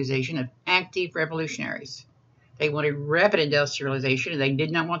party organization of active revolutionaries. They wanted rapid industrialization, and they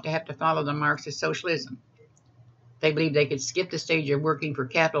did not want to have to follow the Marxist socialism. They believed they could skip the stage of working for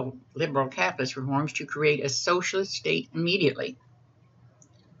liberal capitalist reforms to create a socialist state immediately.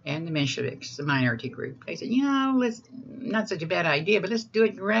 And the Mensheviks, the minority group, they said, not such a bad idea, but let's do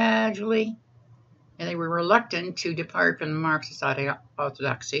it gradually. And they were reluctant to depart from the Marxist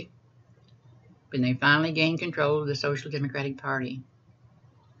orthodoxy. But they finally gained control of the Social Democratic Party.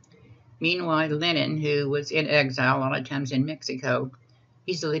 Meanwhile, Lenin, who was in exile a lot of times in Mexico,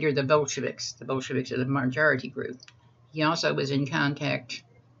 he's the leader of the Bolsheviks. The Bolsheviks are the majority group. He also was in contact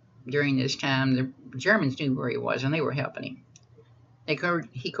during this time. The Germans knew where he was, and they were helping him.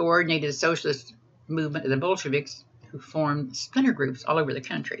 He coordinated the socialist movement of the Bolsheviks, who formed splinter groups all over the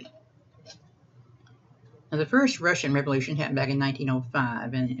country. Now, the first Russian Revolution happened back in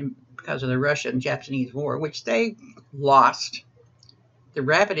 1905, and because of the Russian-Japanese War, which they lost. The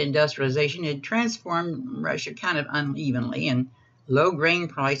rapid industrialization had transformed Russia kind of unevenly, and low grain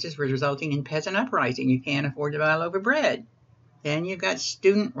prices were resulting in peasant uprising. You can't afford to buy a loaf of bread. Then you've got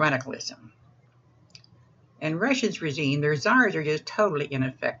student radicalism. And Russia's regime, their czars are just totally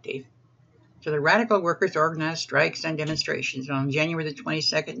ineffective. So the radical workers organized strikes and demonstrations. On January the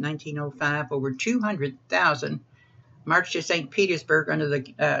 22nd, 1905, over 200,000 marched to St. Petersburg under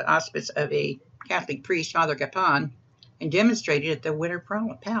the auspice of a Catholic priest, Father Capon, and demonstrated at the Winter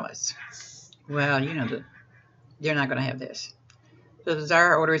Palace. Well, they're not going to have this. So the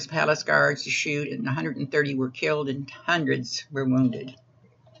Tsar orders palace guards to shoot, and 130 were killed and hundreds were wounded.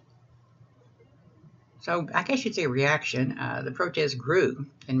 So I guess you'd say reaction. The protests grew,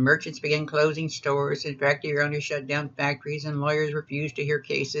 and merchants began closing stores, and factory owners shut down factories, and lawyers refused to hear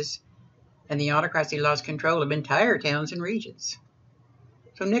cases, and the autocracy lost control of entire towns and regions.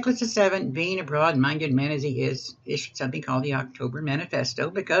 So Nicholas VII, being a broad-minded man as he is, issued something called the October Manifesto.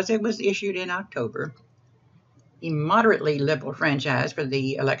 Because it was issued in October, he moderately liberal franchised for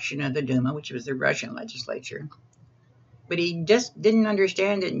the election of the Duma, which was the Russian legislature. But he just didn't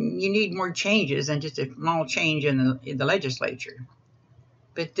understand that you need more changes than just a small change in the legislature.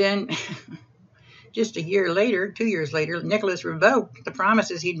 But then, just a year later, 2 years later, Nicholas revoked the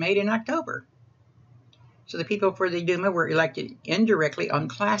promises he'd made in October. So the people for the Duma were elected indirectly on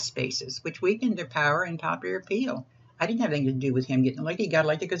class basis, which weakened their power and popular appeal. I didn't have anything to do with him getting elected. He got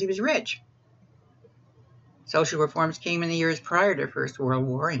elected because he was rich. Social reforms came in the years prior to the First World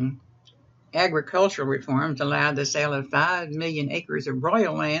War, and agricultural reforms allowed the sale of 5 million acres of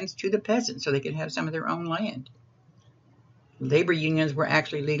royal lands to the peasants so they could have some of their own land. Labor unions were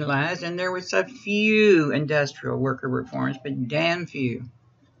actually legalized, and there was a few industrial worker reforms, but damn few.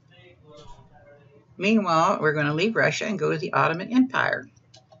 Meanwhile, we're going to leave Russia and go to the Ottoman Empire.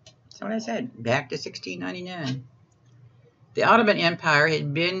 That's what I said, back to 1699. The Ottoman Empire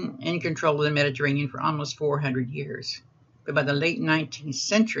had been in control of the Mediterranean for almost 400 years. But by the late 19th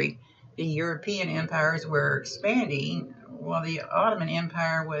century, the European empires were expanding while the Ottoman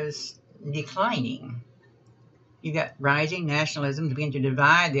Empire was declining. You got rising nationalism to begin to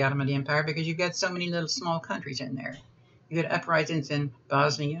divide the Ottoman Empire because you've got so many little small countries in there. You had uprisings in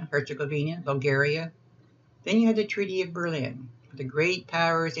Bosnia, Herzegovina, Bulgaria. Then you had the Treaty of Berlin. The great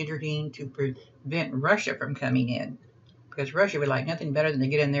powers intervened to prevent Russia from coming in. because Russia would like nothing better than to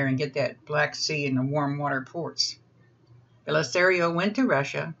get in there and get that Black Sea and the warm water ports. Belisario went to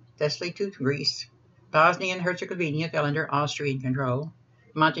Russia, Thessaly to Greece. Bosnia and Herzegovina fell under Austrian control.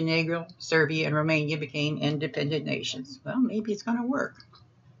 Montenegro, Serbia, and Romania became independent nations. Well, maybe it's going to work.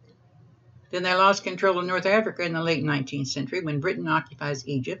 Then they lost control of North Africa in the late 19th century when Britain occupies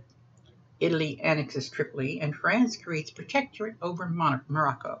Egypt, Italy annexes Tripoli, and France creates protectorate over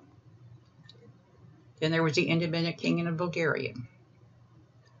Morocco. Then there was the independent Kingdom of Bulgaria.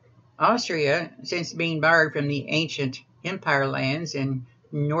 Austria, since being borrowed from the ancient empire lands in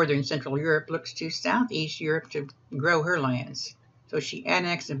northern Central Europe, looks to Southeast Europe to grow her lands. So she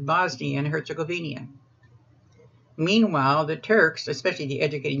annexed Bosnia and Herzegovina. Meanwhile, the Turks, especially the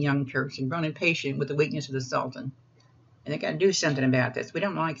educated young Turks, have grown impatient with the weakness of the Sultan. And they've got to do something about this. We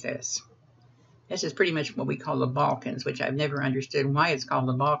don't like this. This is pretty much what we call the Balkans, which I've never understood why it's called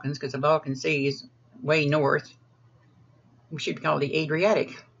the Balkans, because the Balkan Sea is way north. We should call it the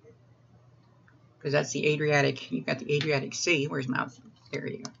Adriatic, because that's the Adriatic. You've got the Adriatic Sea. Where's my... There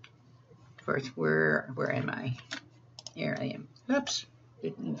you go. Of course, where am I? Here I am. Oops,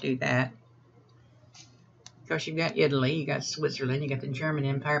 didn't do that. Of course, you've got Italy, you got Switzerland, you got the German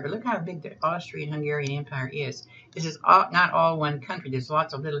Empire, but look how big the Austrian-Hungarian Empire is. This is not all one country. There's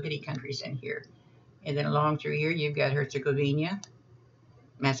lots of little bitty countries in here. And then along through here, you've got Herzegovina,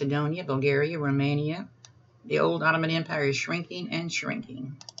 Macedonia, Bulgaria, Romania. The old Ottoman Empire is shrinking and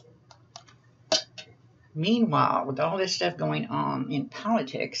shrinking. Meanwhile, with all this stuff going on in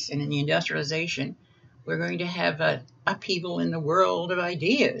politics and in the industrialization, we're going to have an upheaval in the world of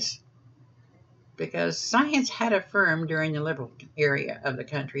ideas. Because science had affirmed during the liberal area of the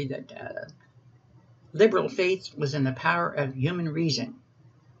country that liberal faith was in the power of human reason.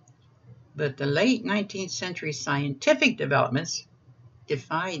 But the late 19th century scientific developments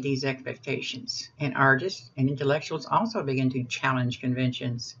defied these expectations, and artists and intellectuals also began to challenge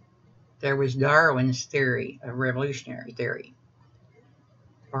conventions. There was Darwin's theory, a revolutionary theory.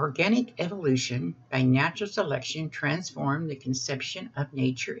 Organic evolution by natural selection transformed the conception of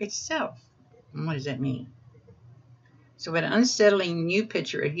nature itself. And what does that mean? So an unsettling new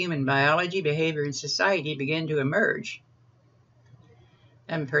picture of human biology, behavior, and society began to emerge.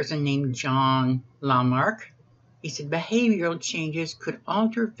 A person named John Lamarck, he said behavioral changes could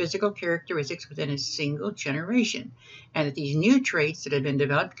alter physical characteristics within a single generation, and that these new traits that had been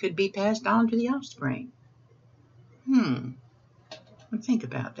developed could be passed on to the offspring. Think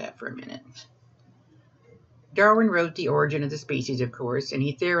about that for a minute. Darwin wrote The Origin of the Species, of course, and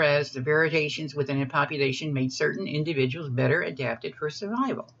he theorized the variations within a population made certain individuals better adapted for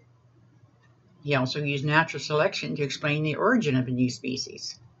survival. He also used natural selection to explain the origin of a new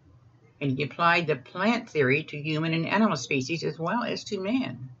species. And he applied the plant theory to human and animal species as well as to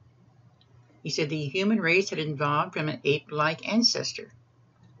man. He said the human race had evolved from an ape-like ancestor.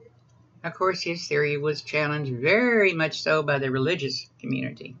 Of course, his theory was challenged very much so by the religious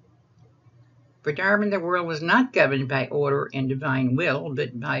community. For Darwin, the world was not governed by order and divine will,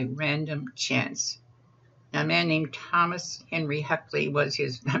 but by random chance. Now, a man named Thomas Henry Huxley was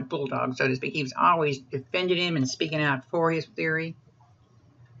his bulldog, so to speak. He was always defending him and speaking out for his theory.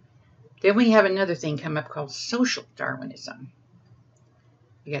 Then we have another thing come up called social Darwinism.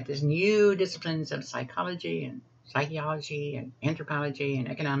 We got this new disciplines of psychology and psychology and anthropology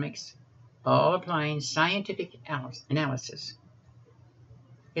and economics, all applying scientific analysis.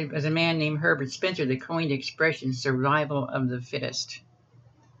 It was a man named Herbert Spencer that coined the expression survival of the fittest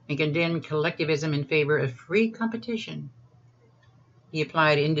and condemned collectivism in favor of free competition. He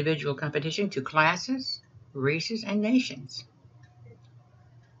applied individual competition to classes, races, and nations.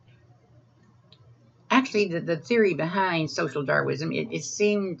 Actually, the theory behind social Darwinism, it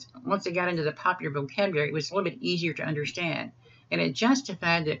seemed, once it got into the popular vocabulary, it was a little bit easier to understand. And it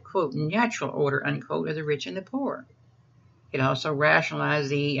justified the, quote, natural order, unquote, of the rich and the poor. It also rationalized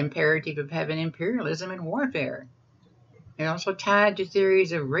the imperative of having imperialism and warfare. It also tied to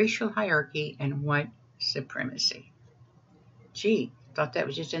theories of racial hierarchy and white supremacy. Gee, thought that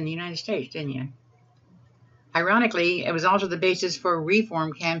was just in the United States, didn't you? Ironically, it was also the basis for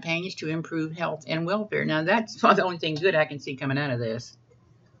reform campaigns to improve health and welfare. Now, that's the only thing good I can see coming out of this.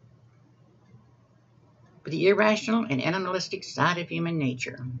 But the irrational and animalistic side of human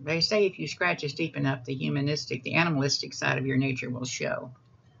nature. They say if you scratch us deep enough, the animalistic side of your nature will show.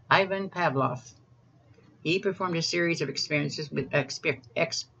 Ivan Pavlov. He performed a series of experiments with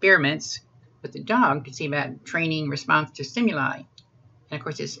the dog to see about training response to stimuli. And of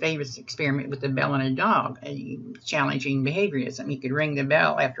course, his famous experiment with the bell and a dog, challenging behaviorism. He could ring the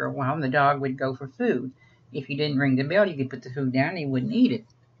bell after a while, and the dog would go for food. If you didn't ring the bell, you could put the food down, and he wouldn't eat it.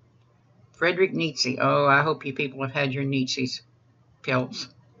 Friedrich Nietzsche. Oh, I hope you people have had your Nietzsche's pills.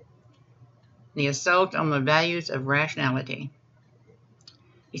 The assault on the values of rationality.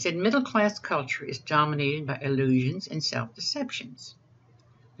 He said, middle-class culture is dominated by illusions and self-deceptions.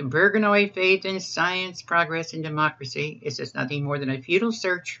 The Bergenoid faith in science, progress, and democracy is just nothing more than a futile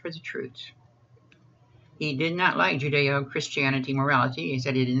search for the truth. He did not like Judeo-Christianity morality. He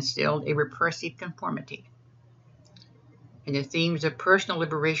said it instilled a repressive conformity. And the themes of personal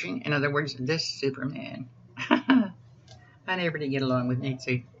liberation, in other words, this Superman. I never did get along with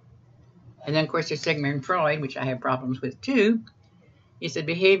Nietzsche. And then, of course, there's Sigmund Freud, which I have problems with too. He said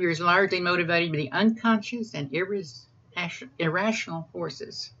behavior is largely motivated by the unconscious and irrational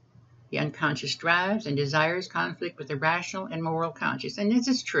forces. The unconscious drives and desires conflict with the rational and moral conscious. And this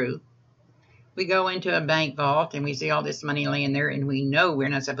is true. We go into a bank vault and we see all this money laying there and we know we're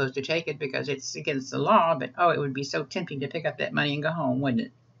not supposed to take it because it's against the law, but oh, it would be so tempting to pick up that money and go home, wouldn't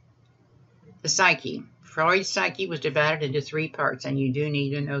it? The psyche. Freud's psyche was divided into 3 parts, and you do need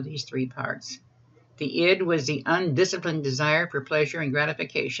to know these 3 parts. The id was the undisciplined desire for pleasure and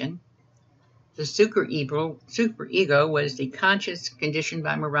gratification. The superego was the conscious conditioned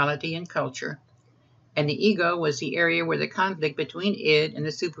by morality and culture. And the ego was the area where the conflict between id and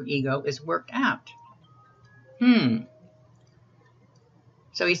the superego is worked out.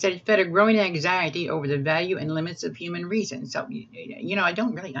 So he said it fed a growing anxiety over the value and limits of human reason. So, I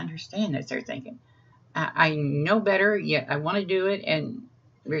don't really understand this, they're thinking. I know better, yet I want to do it, and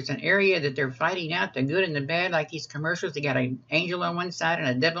there's an area that they're fighting out, the good and the bad, like these commercials. They got an angel on one side and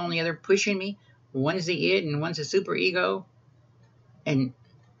a devil on the other pushing me. One's the id and one's the superego. And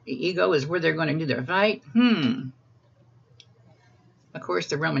the ego is where they're going to do their fight. Of course,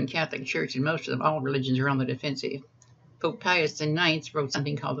 the Roman Catholic Church and most of all religions are on the defensive. Pope Pius IX wrote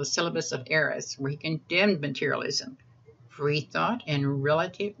something called the Syllabus of Eris, where he condemned materialism, free thought, and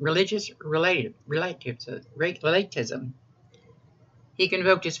religious relativism. He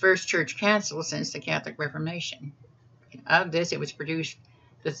convoked his first church council since the Catholic Reformation. Of this, it was produced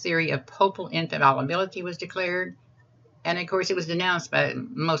the theory of papal infallibility was declared, and of course it was denounced by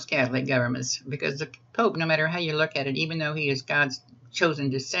most Catholic governments, because the Pope, no matter how you look at it, even though he is God's chosen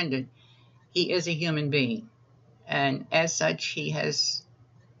descendant, he is a human being, and as such he has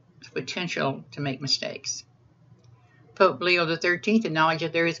potential to make mistakes. Pope Leo XIII acknowledged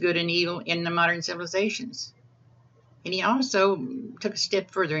that there is good and evil in the modern civilizations. And he also took a step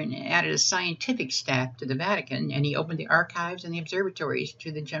further and added a scientific staff to the Vatican, and he opened the archives and the observatories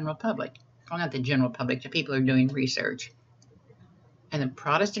to the general public. Well, not the general public, to people who are doing research. And the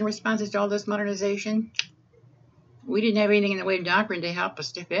Protestant responses to all this modernization? We didn't have anything in the way of doctrine to help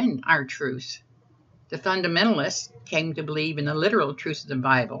us defend our truth. The fundamentalists came to believe in the literal truths of the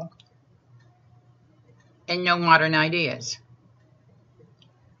Bible and no modern ideas.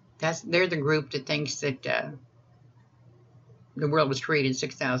 They're the group that thinks that the world was created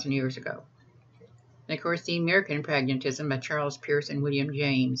 6,000 years ago. And of course, the American Pragmatism by Charles Peirce and William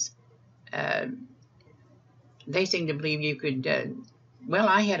James. They seem to believe you could...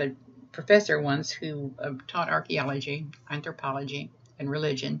 I had a professor once who taught archaeology, anthropology, and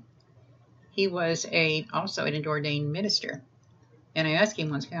religion. He was also an ordained minister. And I asked him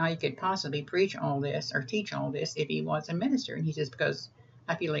once how he could possibly preach all this or teach all this if he was a minister. And he says, because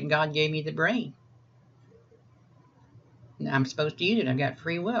I feel like God gave me the brain. And I'm supposed to use it. I've got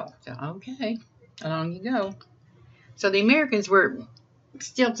free will. So, okay, along you go. So the Americans were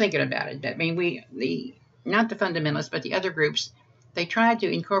still thinking about it. I mean, not the fundamentalists, but the other groups, they tried to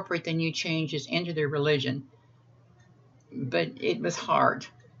incorporate the new changes into their religion. But it was hard.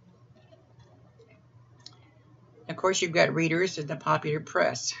 Of course, you've got readers in the popular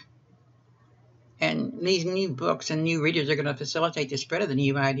press. And these new books and new readers are going to facilitate the spread of the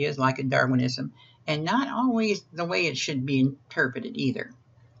new ideas like Darwinism, and not always the way it should be interpreted either.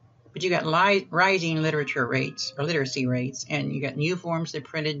 But you got rising literacy rates, and you got new forms of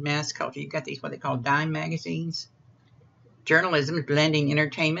printed mass culture. You got these, what they call dime magazines. Journalism blending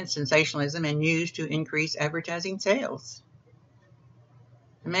entertainment, sensationalism, and news to increase advertising sales.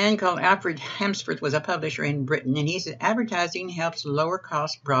 A man called Alfred Hemsworth was a publisher in Britain, and he said advertising helps lower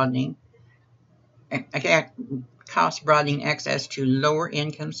cost broadening access to lower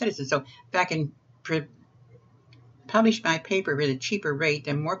income citizens. So if I can publish my paper at a cheaper rate,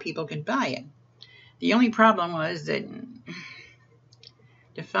 then more people can buy it. The only problem was that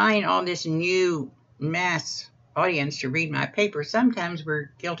to find all this new mass audience to read my paper, sometimes we're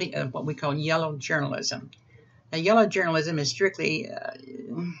guilty of what we call yellow journalism. Now, yellow journalism is strictly,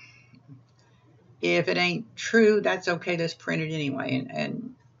 if it ain't true, that's okay, let's print it anyway.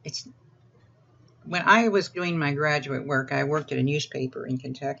 And when I was doing my graduate work, I worked at a newspaper in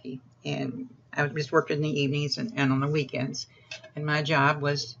Kentucky, and I just worked in the evenings and on the weekends. And my job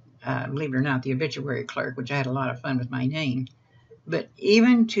was, believe it or not, the obituary clerk, which I had a lot of fun with my name. But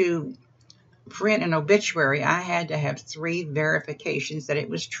even to print an obituary, I had to have 3 verifications that it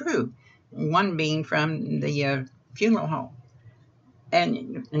was true. One being from the funeral home,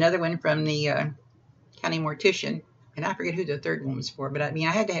 and another one from the county mortician, and I forget who the third one was for, but I mean,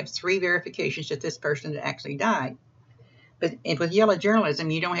 I had to have 3 verifications that this person had actually died. But with yellow journalism,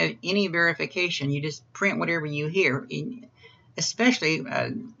 you don't have any verification. You just print whatever you hear. Especially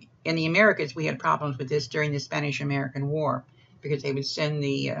in the Americas, we had problems with this during the Spanish-American War, because they would send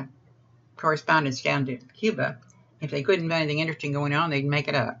the correspondents down to Cuba. If they couldn't find anything interesting going on, they'd make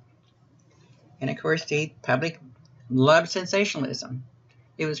it up. And of course, the public loved sensationalism.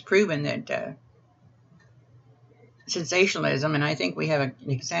 It was proven that sensationalism, and I think we have an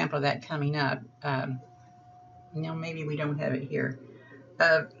example of that coming up. Maybe we don't have it here.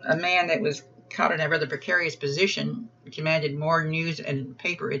 A man that was caught in a rather precarious position demanded more news and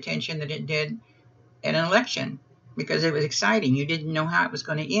paper attention than it did in an election, because it was exciting. You didn't know how it was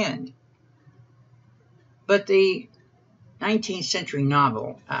going to end. But the 19th century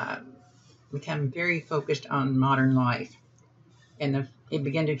novel became very focused on modern life, and it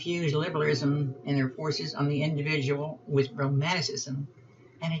began to fuse liberalism and their forces on the individual with romanticism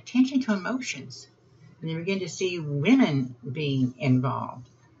and attention to emotions. And you begin to see women being involved.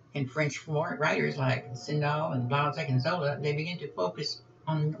 And French writers like Stendhal and Balzac and Zola, they begin to focus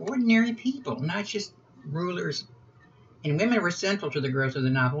on ordinary people, not just rulers. And women were central to the growth of the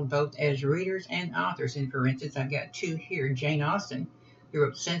novel, both as readers and authors. And for instance, I've got 2 here. Jane Austen, who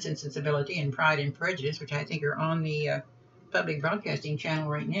wrote Sense and Sensibility and Pride and Prejudice, which I think are on the public broadcasting channel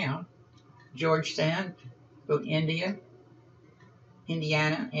right now. George Sand wrote Indiana,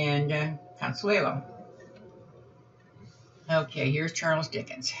 and Consuelo. Okay, here's Charles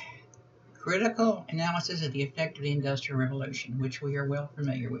Dickens. Critical analysis of the effect of the Industrial Revolution, which we are well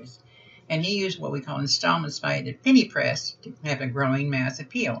familiar with. And he used what we call installments by the penny press to have a growing mass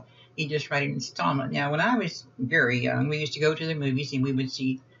appeal. He just wrote an installment. Now, when I was very young, we used to go to the movies and we would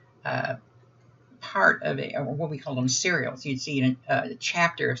see part of it, or what we call them serials. You'd see a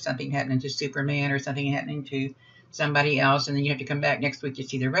chapter of something happening to Superman or something happening to somebody else, and then you have to come back next week to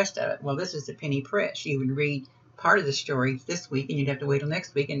see the rest of it. Well, this is the penny press. You would read part of the story this week, and you'd have to wait till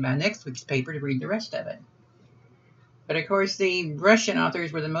next week and buy next week's paper to read the rest of it. But of course, the Russian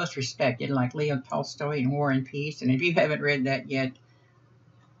authors were the most respected, like Leo Tolstoy and War and Peace. And if you haven't read that yet,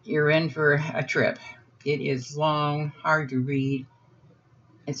 you're in for a trip. It is long, hard to read.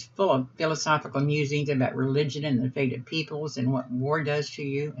 It's full of philosophical musings about religion and the fate of peoples and what war does to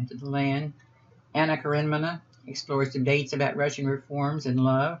you and to the land. Anna Karenina explores debates about Russian reforms and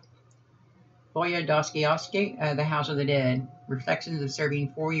love. Boya Dostoevsky, The House of the Dead, reflections of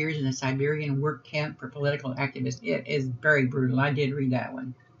serving 4 years in a Siberian work camp for political activists. It is very brutal. I did read that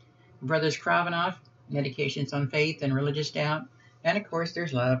one. Brothers Karavanov, Meditations on Faith and Religious Doubt. And of course,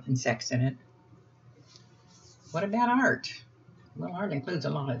 there's love and sex in it. What about art? Well, art includes a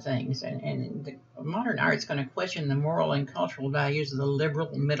lot of things, and the modern art's going to question the moral and cultural values of the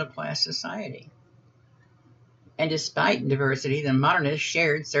liberal middle-class society. And despite diversity, the modernists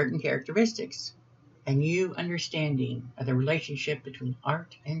shared certain characteristics, a new understanding of the relationship between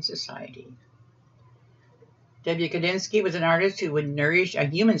art and society. W. Kandinsky was an artist who would nourish a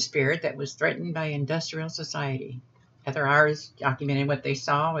human spirit that was threatened by industrial society. Other artists documented what they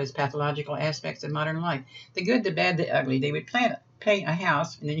saw as pathological aspects of modern life. The good, the bad, the ugly. They would paint a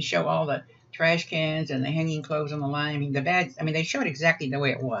house and then show all the trash cans and the hanging clothes on the line. They showed exactly the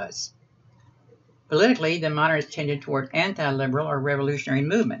way it was. Politically, the modernists tended toward anti-liberal or revolutionary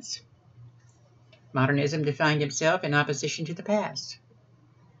movements. Modernism defined itself in opposition to the past,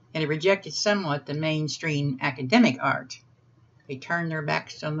 and it rejected somewhat the mainstream academic art. They turned their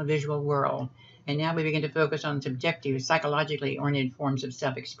backs on the visual world, and now we begin to focus on subjective, psychologically oriented forms of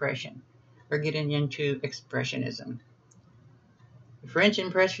self-expression. We're getting into expressionism. French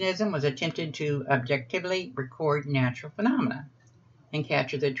Impressionism was attempted to objectively record natural phenomena and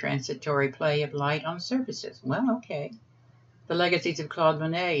capture the transitory play of light on surfaces. Well, okay. The legacies of Claude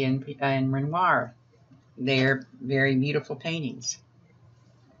Monet and Renoir, they're very beautiful paintings.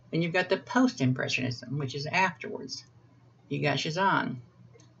 Then you've got the Post-Impressionism, which is afterwards. You got Cezanne.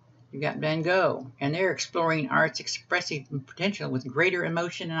 You've got Van Gogh, and they're exploring art's expressive potential with greater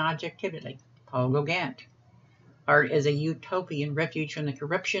emotion and objectivity. Paul Gauguin. Art as a utopian refuge from the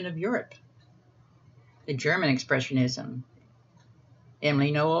corruption of Europe. The German Expressionism.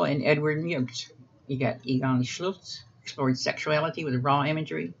 Emily Noel and Edward Munch. You got Egon Schultz, explored sexuality with raw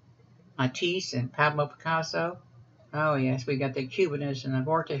imagery. Matisse and Pablo Picasso, Oh, yes, we got the Cubanists and the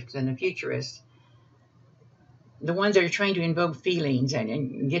Vortics and the Futurists. The ones that are trying to invoke feelings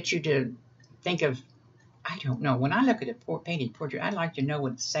and get you to think of, I don't know. When I look at a painted portrait, I'd like to know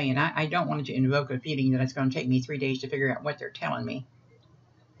what it's saying. I don't want it to invoke a feeling that it's going to take me 3 days to figure out what they're telling me.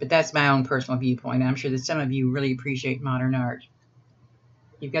 But that's my own personal viewpoint. I'm sure that some of you really appreciate modern art.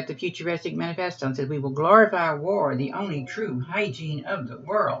 You've got the Futuristic Manifesto. It says, we will glorify war, the only true hygiene of the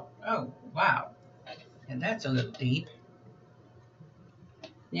world. Oh, wow. And that's a little deep.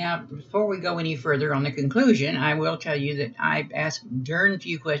 Now, before we go any further on the conclusion, I will tell you that I've asked darn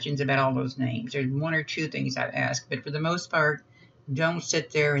few questions about all those names. There's 1 or 2 things I've asked, but for the most part, don't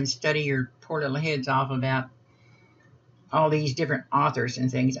sit there and study your poor little heads off about all these different authors and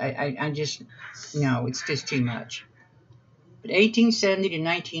things. I just, no, it's just too much. But 1870 to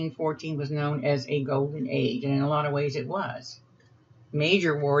 1914 was known as a golden age, and in a lot of ways it was.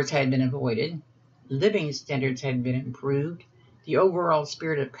 Major wars had been avoided. Living standards had been improved. The overall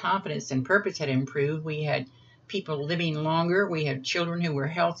spirit of confidence and purpose had improved. We had people living longer. We had children who were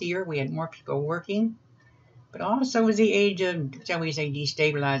healthier. We had more people working. But also was the age of, shall we say,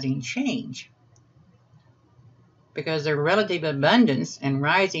 destabilizing change. Because the relative abundance and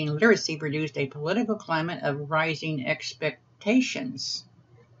rising literacy produced a political climate of rising expectations.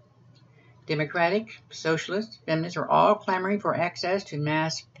 Democratic, socialist, feminists are all clamoring for access to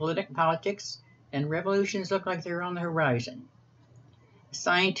mass politics, and revolutions look like they're on the horizon.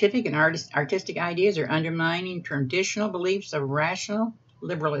 Scientific and artistic ideas are undermining traditional beliefs of rational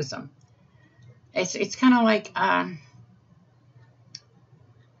liberalism. It's kind of like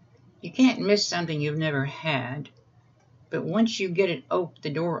you can't miss something you've never had, but once you get the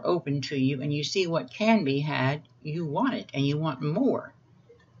door open to you and you see what can be had, you want it and you want more.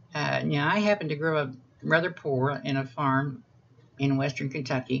 Now, I happen to grow up rather poor in a farm in western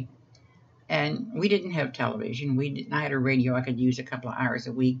Kentucky. And we didn't have television. I had a radio I could use a couple of hours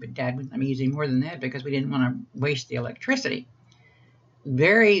a week, but Dad wouldn't let me use any more than that because we didn't want to waste the electricity.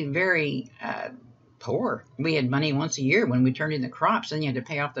 Very, very poor. We had money once a year when we turned in the crops, and you had to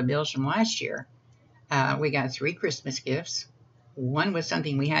pay off the bills from last year. We got 3 Christmas gifts. One was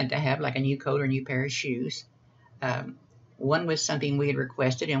something we had to have, like a new coat or a new pair of shoes. One was something we had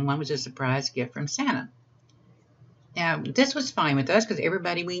requested, and one was a surprise gift from Santa. Now, this was fine with us because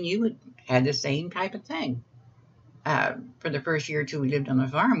everybody we knew had the same type of thing. For the first year or 2 we lived on the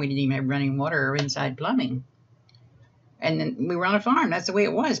farm, we didn't even have running water or inside plumbing. And then we were on a farm. That's the way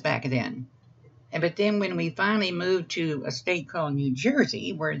it was back then. But then when we finally moved to a state called New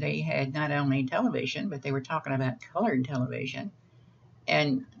Jersey, where they had not only television, but they were talking about colored television.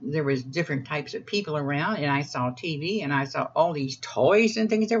 And there was different types of people around, and I saw TV, and I saw all these toys and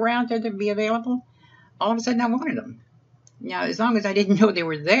things that were out there that would be available. All of a sudden, I wanted them. Now, as long as I didn't know they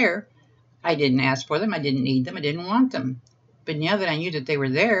were there, I didn't ask for them. I didn't need them. I didn't want them. But now that I knew that they were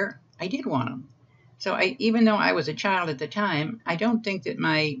there, I did want them. So even though I was a child at the time, I don't think that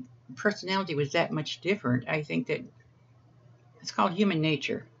my personality was that much different. I think that it's called human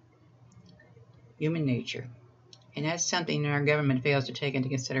nature. Human nature. And that's something that our government fails to take into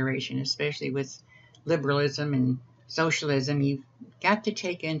consideration, especially with liberalism and socialism. You've got to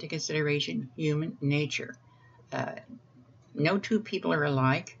take into consideration human nature. No 2 people are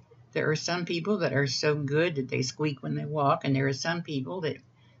alike. There are some people that are so good that they squeak when they walk, and there are some people that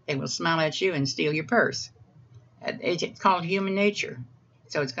they will smile at you and steal your purse. It's called human nature.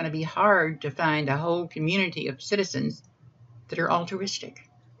 So it's going to be hard to find a whole community of citizens that are altruistic.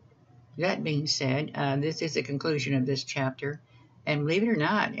 That being said, this is the conclusion of this chapter. And believe it or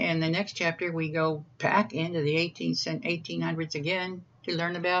not, in the next chapter, we go back into the 1800s again to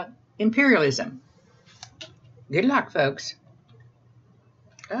learn about imperialism. Good luck, folks.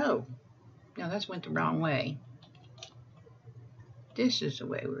 Oh, no, that went the wrong way. This is the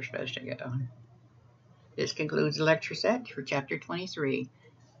way we're supposed to go. This concludes the lecture set for chapter 23.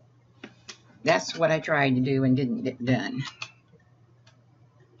 That's what I tried to do and didn't get done.